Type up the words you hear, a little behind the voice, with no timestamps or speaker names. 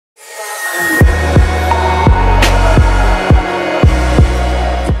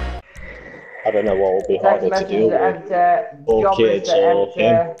will be harder to deal with. Or kids or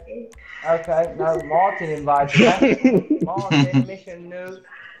him. Okay, no, Martin invited me. Martin, mission new,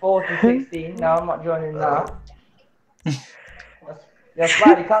 4016. No, I'm not joining that. Yeah,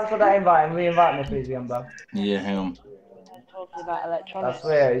 Spidey, cancel that invite and re-invite me, please, young bro. Yeah, hang on. Talking about electronics. I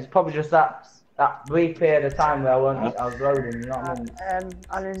swear, it's probably just that brief period of time where I was loading, you know what I mean?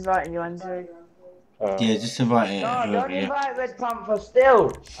 I'm inviting you, Andrew. Yeah, just invite it. No, don't invite Red Panther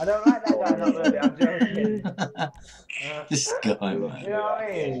still. I don't like that guy, not really, I'm joking. This guy, man. You know what I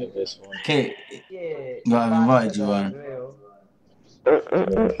mean? Okay, Yeah. right, I've invited you, Ryan. Did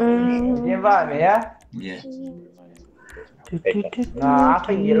you invite me, yeah? Yeah. Nah, I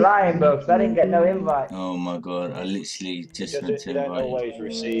think you're lying, bro, because I didn't get no invite. Oh my god, I literally just meant to You don't invite you. always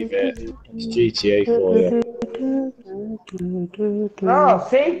receive it. It's GTA for you. No,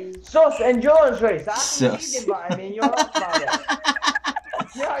 see? Sus endurance race. How come Sus. he's inviting me and you're not about it?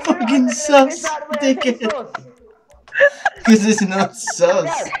 Fucking sus, dickhead. Because it's not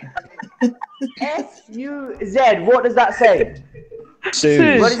sus. S-U-Z, what does that say?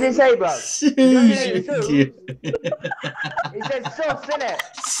 Soon. What does it say, bro? Sus, You you it says sus, innit?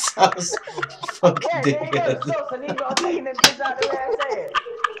 Sus. Fucking Yeah, there you go, dickhead. sus, and you've got to take the piss out the way I say it.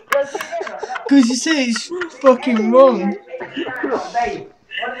 Go see it, right? Because you say it's fucking wrong. What does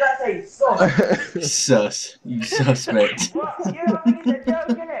that say? Sus. Sus. You suspect. What? You don't think it's a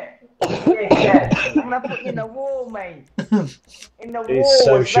joke, innit? Yeah, I'm gonna put you in the wall, mate. In the He's wall.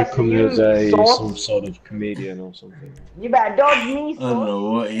 social especially you, some sort of comedian or something. You better dodge me, I don't know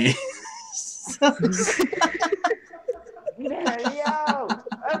what he is. Yo.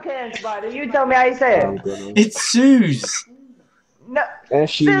 Okay, Spider, you tell me how you say it. It's Suze. No.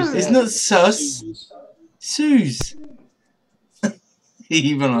 It's not sus. Suze. He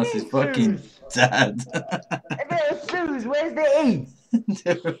even asked his fucking dad. If it was Suze, where's the E?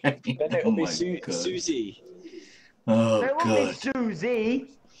 Then it'll be God. Susie. Oh There won't god. be Susie.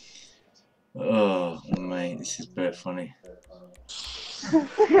 Oh mate, this is very funny.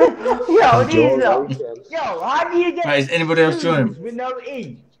 Yo, these lot. Yo, how do you get Right, is anybody else Suze joining? with no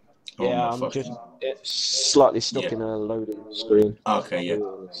E? Oh, Yeah, my I'm fucking- just it's slightly stuck in a loading screen. Okay, yeah.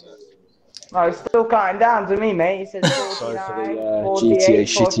 No, it's still counting down to me, mate. It says 49, Sorry for the 48, GTA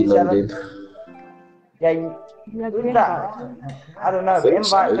shitty 47. loading. Yeah, who's that? I don't know, but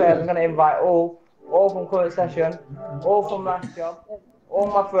invite players, I'm going to invite all from current session, all from last job, all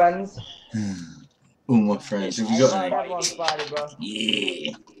my friends. All my friends, have you got any? Everyone, Spidey, bro.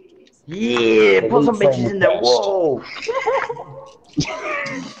 Yeah. Yeah, put some bitches in the wall.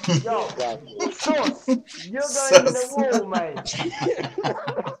 Yo, Sus, you're going in the wall, mate.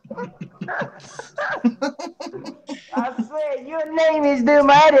 I swear, your name is doing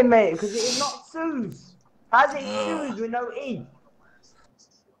my head in, mate, because it is not Suze. How's it Suze with no E?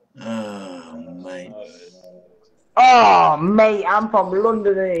 Oh, mate. Oh, mate, I'm from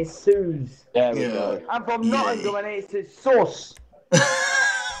London and it's Suze. There we go. I'm from Nottingham and it's Sus.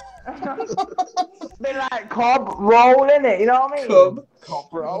 Bit like cob roll, innit? You know what I mean? Cob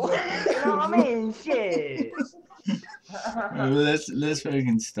roll. You know what I mean? Shit. Let's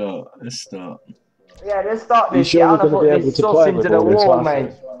fucking start. Let's start. Yeah, let's start You this. sure I'm we're gonna gonna be put able this to sus play into with the all this wall, last mate.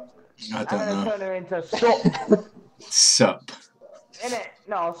 one? I I'm don't gonna know. turn her into sup. Sup. Innit?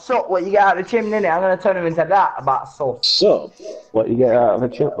 No, sup, what you get out of the chimney, innit? I'm gonna turn her into that about sus. So, what you get out of a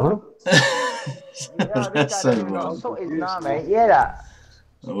chip, huh? Yeah, That's so wrong. Sut is now, mate. Yeah, that.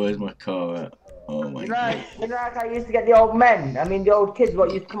 Oh, where's my car at? Oh my god. You know like I used to get the old men, the old kids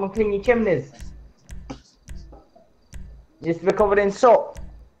what used to come and clean your chimneys? Used to be covered in soap.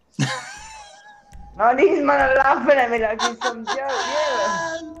 No, these men are laughing at me like it's some joke,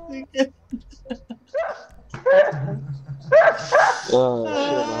 yeah. Oh,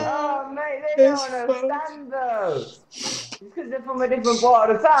 shit, man. Oh, mate, they don't understand though. It's because they're from a different part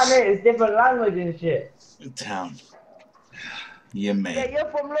of the town, mate. It's different language and shit. Town. Yeah, Yeah, mate. you're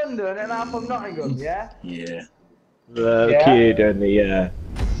from London and I'm from Nottingham, yeah? Yeah. The Yeah. kid and the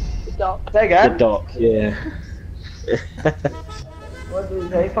Say again? doc, yeah. What did you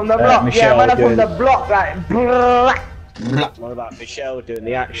say? From the block? Michelle Yeah, man, I'm from doing- the block, like, black. What about Michelle doing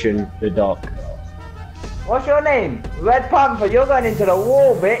the action, the doc? What's your name? Red Panther, you're going into the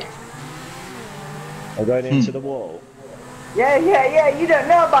wall, bitch. I'm going into the wall. Yeah, you don't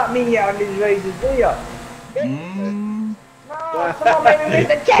know about me yet on these races, do you? Mm. No, someone made me miss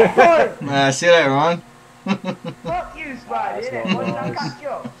the checkpoint! See you later, Ron. Fuck you, Spidey, innit? What did I catch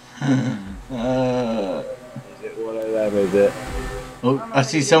you? Is it one of them, is it? Oh, I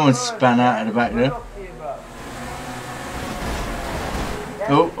see someone span out at the back there.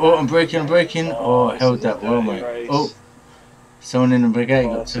 Oh, I'm braking. Oh, I held that well, mate. Oh, someone in the brigade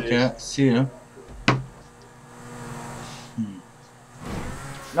got took out. See ya.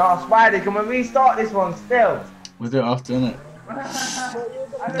 No, Spidey, can we restart this one still? We'll do it after, innit?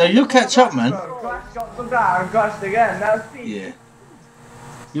 No, you'll catch up, man. Crashed up the ground and crashed again. That was peak. Yeah.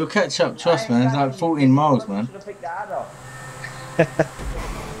 You'll catch up, trust, man. It's like 14 miles, man. Should have picked that up.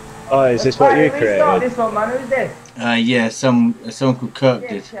 Oh, is this what you Restart created? this one, man. Who's this? Yeah, someone called Kirk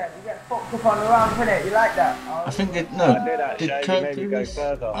did. You get fucked up on the ramp, innit? You like that? I think they, I no, did actually, did you Kirk made me do go this?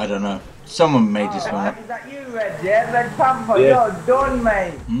 further. I don't know. Someone made this one up. Is that you, Red? Yeah, Red Panther. Yeah. You're done,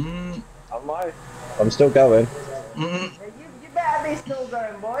 mate. I'm still going. You better be still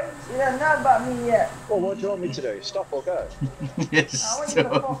going, boy. You don't know about me yet. Well, what do you want me to do? Stop or go? Yes, I want you to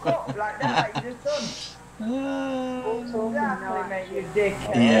fuck up like that, like you just done. Exactly, mate, you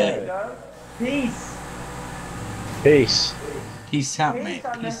dickhead. Yeah. There you go. Peace. Peace. Peace out, Peace mate.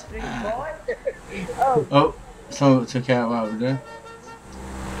 on the Peace street, out. boy. Oh, someone took out what we doing.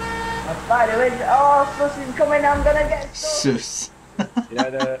 By the way, oh, Sus is coming, I'm gonna get Sus. Sus. You know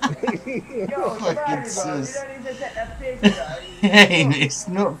the... Yo, Fucking Spidey, bro, you sus. don't need to take that picture. Hey, it's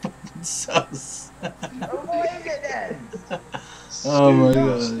not fucking sus. Oh, what is it then? Oh my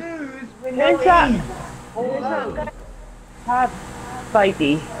god. Snooze with no Who's that? E. Who's that guy?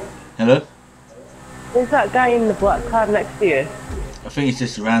 Spidey. Hello? There's that guy in the black car next to you. I think it's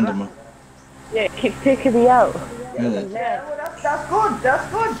just a randomer. Yeah, it keeps taking me out. Really? Yeah, well, that's good, that's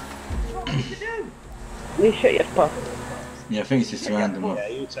good. What do you to do? You shut your fuck. Yeah, I think it's just a randomer. Yeah,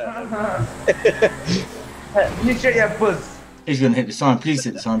 you tell him. You shut your puss. He's gonna hit the sign. Please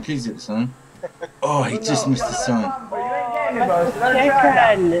hit the sign. Please hit the sign. Oh, he just missed the sign. But you ain't getting it, bro, so don't try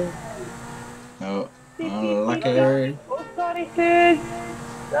that. Chicken. Oh, lucky. Oh, sorry, sis.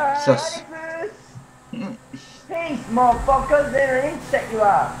 Sus. Peace, motherfuckers, they're an insect you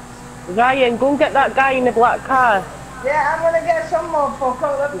are. Ryan, go and get that guy in the black car. Yeah, I'm gonna get some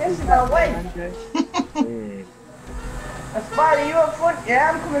motherfucker. Look, this is my way. Spidey, you up front?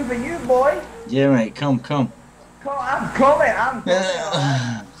 Yeah, I'm coming for you, boy. Yeah, mate. Come. I'm coming. I'm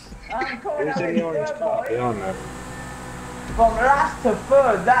coming. Who's in the orange car? Behind there. From last to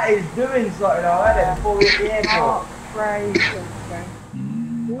third, that is doing something already before we hit the airport.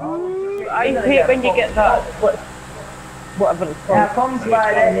 I hate when you get that. Whatever it's called. Yeah, come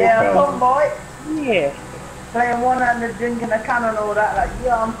Spidey. Yeah, come boy. Yeah. Playing one-handed, drinking a can and all that. Like,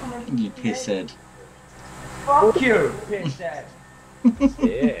 yeah, I'm coming for You pisshead. Fuck you, pisshead.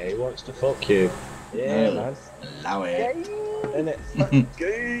 Yeah, he wants to fuck you. Yeah, Oh. man. Allow it. Innit?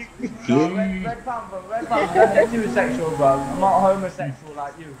 No, Red Panther, that's too sexual, bro. I'm not homosexual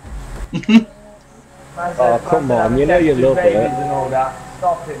like you. Oh, come on, you know you love it. And all that.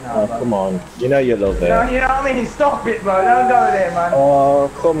 Stop it now, Oh, bro. come on. You know you love No, it. you know what I mean? Stop it, bro. Don't go there, man.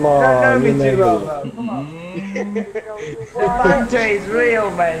 Oh, come You don't know on. me You know too you well, love bro. Come on. Mm. The banter is real,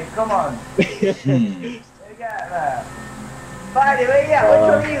 mate. Come on. Hmm. You get there. By the way, yeah, which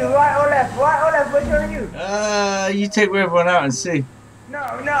one are you? Right or left? Right or left? Which one are you? You take everyone out and see. No,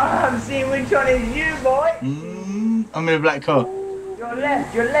 I'm seeing which one is you, boy. I'm in a black car. You're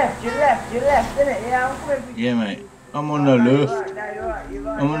left, innit? Yeah, I'm coming for you. Yeah, mate. I'm on the left. You're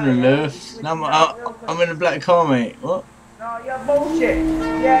right. I'm on the left. No, I'm in a black car, mate. What? No, you're bullshit.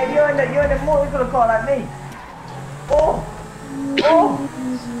 Yeah, you're in the motorcycle car like me. Oh,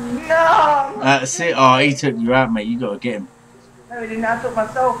 no. See, oh, he took you out, mate. You gotta get him. No, he didn't. I took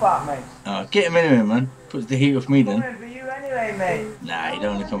myself out, mate. Oh, get him anyway, man. Puts the heat off me I'm then. coming for you anyway, mate. Nah, he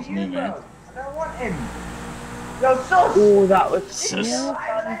don't wanna come for me, man. I don't want him. Yo, sus. Oh, that was. Sus.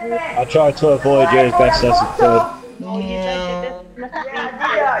 I tried to avoid you as best as I could. Yeah.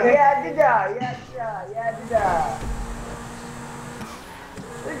 Yeah, I did that.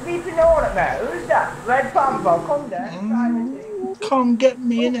 Who's beeping the horn at me? Who's that? Red Panther, come there. Come get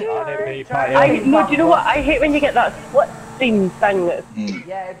me in it. I didn't mean No, do you know what? I hate when you get that split screen thing. That's,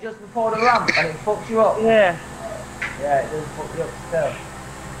 Yeah, just before the ramp and it fucks you up. yeah. Yeah, it does fuck you up still.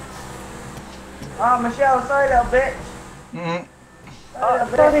 Oh, Michelle, sorry little bitch.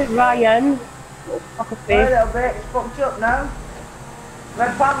 Sorry, Ryan. Fuck a Sorry face. little bitch, fucked you up now.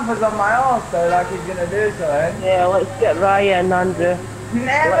 Red Panther's on my arse though, like he's gonna do something. Yeah, let's get Ryan, Andrew.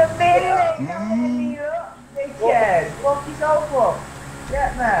 Never been it, dickhead. Fuck yourself up.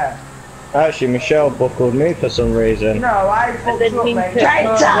 Get there. Actually, Michelle buckled me for some reason. No, I fucked you up, mate.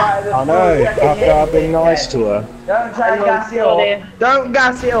 I know, after I've been nice to her. Don't try to gas it up. Don't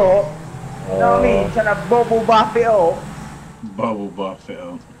gas it up. You know what I mean? Trying to bubble bath it up. Bubble bath it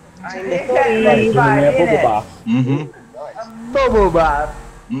up. And you Like can't giving me a bubble bath. Bubble bath.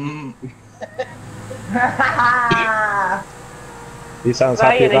 He sounds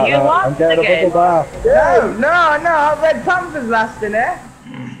Ryan, happy are about you that. lost I'm getting a again? bubble bath. No, Red Panther's last in there.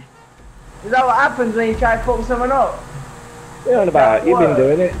 Is that what happens when you try to fuck someone up? What on about? You've been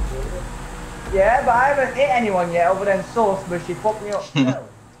doing it. Yeah, but I haven't hit anyone yet other than Sauce, but she fucked me up.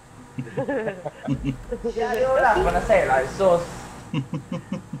 Yeah, you all laugh when I say it like Sauce.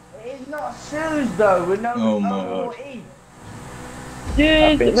 It's not Suze though, with no Oh my no God. E.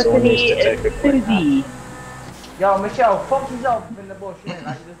 Dude, think with someone an needs E, to take it's a quick Susie. Yo, Michelle, fuck yourself in the bush, innit,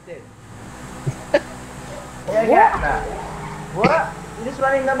 like you just did. Yeah, get that. What? You just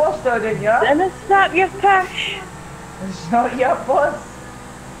ran in the bus though, didn't you? Let me snap your cash. It's not your bus.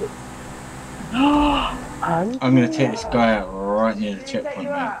 I'm gonna take this guy out right near the Did he take checkpoint, you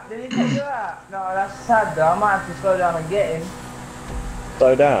mate. out? Did he take you out? No, that's sad though. I might have to slow down and get him.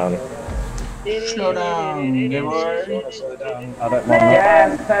 Slow down. Slow down, give away. Slow down. I don't mind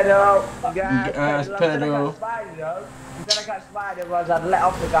that. Gas pedal. Gas pedal. I'm gonna catch spider, otherwise I'd let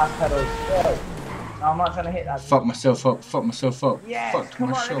off the gas pedal. No, I'm not trying to hit that. Fuck myself up, fuck myself up. Yes, Fucked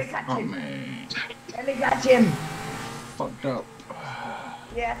come on, let me myself catch up, him. mate. Let me catch him. Fucked up.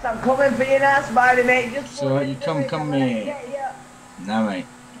 Yes, I'm coming for you now, Spider mate. Just So you come, mate. Nah, mate.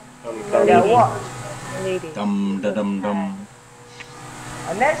 Yeah, what? Dum da dum dum.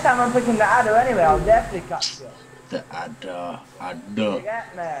 And next time I'm picking the adder anyway, I'll definitely catch you. The adder. You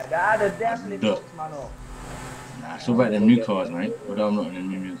get me? The adder definitely Adder. fucks man up. Nah, it's all about them new cars, mate. Although I'm not in a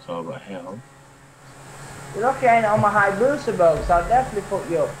new car, but hell. You're lucky I ain't on my high booster boat, so I'll definitely fuck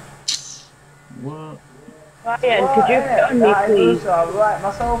you up. What? Ryan, could you put on me, please? I'll write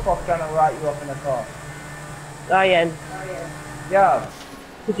myself off trying to write you up in the car. Ryan, Yeah.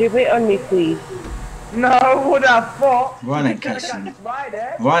 could you put on me, please? No, would I fuck? Ryan ain't catching.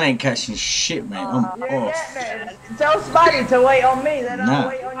 Spider. Ryan ain't catching shit, mate. I'm You off. get me? Tell Spidey to wait on me, then I'll Nah,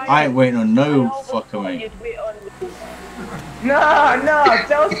 wait on you. I ain't waiting on no fucker, mate. You'd wait on me. No,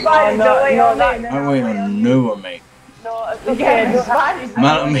 tell Spidey to wait on me. then I ain't I'll waiting wait on no one, mate. No, it's You okay. get me? I Spidey's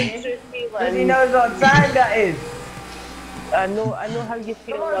Man, on me. me. Because he knows what time that is. know how you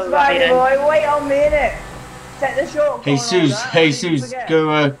feel Come on, about Spidey Ryan. boy, wait on me, innit? Take the short Hey, corner, Suze, alright? hey, You Suze,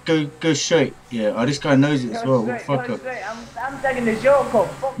 forget. go straight. Yeah, oh, this guy knows it as well. Go What straight, go fucker? straight. I'm taking the shortcut.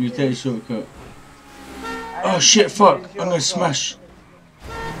 Fuck You take a shortcut. I Oh am shit, taking fuck. the I'm gonna shortcut. smash.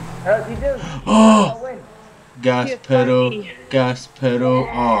 Hope you do. Oh, I'll win. gas pedal, gas pedal.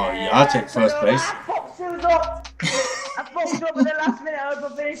 Oh, yeah, I'll take first place. I fucked Suze up. I fucked up at the last minute. I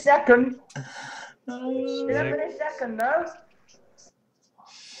hope I finish second. Did I finish second though?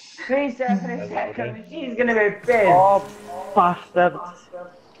 Please say I finish second. She's gonna be pissed. Oh, bastard.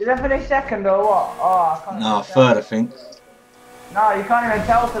 Did I finish second or what? Oh, I can't Nah, even tell. third, I think. No, you can't even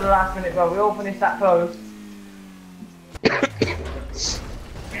tell to the last minute, bro. We all finished that close.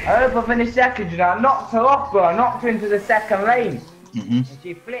 I hope I finished second, you know. I knocked her off, bro. I knocked her into the second lane. And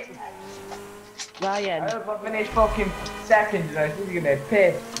she flipped. I Ryan. hope I finished fucking second, you know. She's gonna be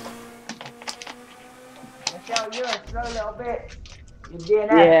pissed. Michelle, you're a slow little bit. You're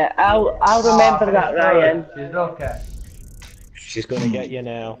DNF. Yeah, I'll remember that, Ryan. She's lucky. She's gonna get you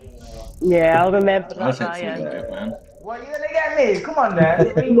now. Yeah, I'll remember I'll that, take second, Ryan. good man. What, you gonna get me? Come on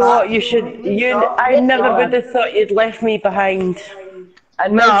then. No, you should. I never would have thought you'd left me behind.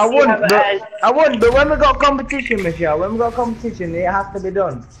 And No, now I see how wouldn't. it But, is. I wouldn't. But when we got competition, Michelle, when we got competition, it has to be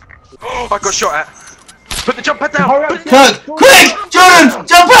done. I got shot at. Put the jump pad down. Hurry up, Kirk, quick! Jordan!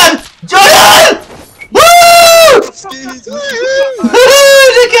 Jump on! Jordan! Woo! Woo!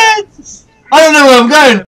 Again! I don't know where I'm going.